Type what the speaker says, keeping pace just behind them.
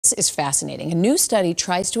This is fascinating. A new study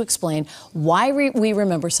tries to explain why we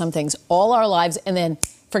remember some things all our lives and then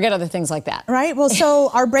forget other things like that. Right? Well, so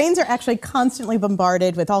our brains are actually constantly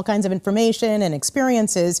bombarded with all kinds of information and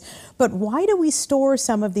experiences. But why do we store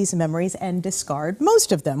some of these memories and discard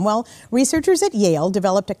most of them? Well, researchers at Yale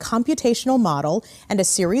developed a computational model and a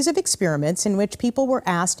series of experiments in which people were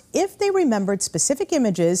asked if they remembered specific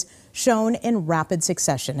images shown in rapid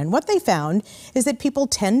succession. And what they found is that people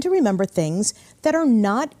tend to remember things that are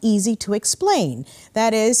not easy to explain.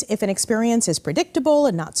 That is, if an experience is predictable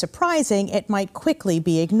and not surprising, it might quickly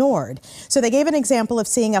be ignored. So they gave an example of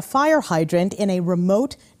seeing a fire hydrant in a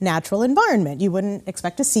remote natural environment. You wouldn't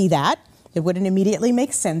expect to see that. It wouldn't immediately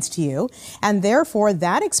make sense to you. And therefore,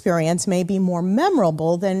 that experience may be more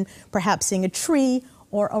memorable than perhaps seeing a tree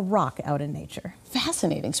or a rock out in nature.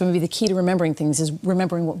 Fascinating. So maybe the key to remembering things is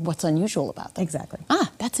remembering what's unusual about them. Exactly.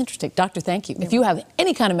 That's interesting. Doctor, thank you. If you have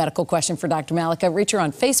any kind of medical question for Dr. Malika, reach her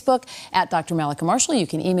on Facebook at Dr. Malika Marshall. You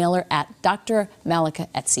can email her at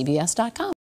drmalika@cbs.com.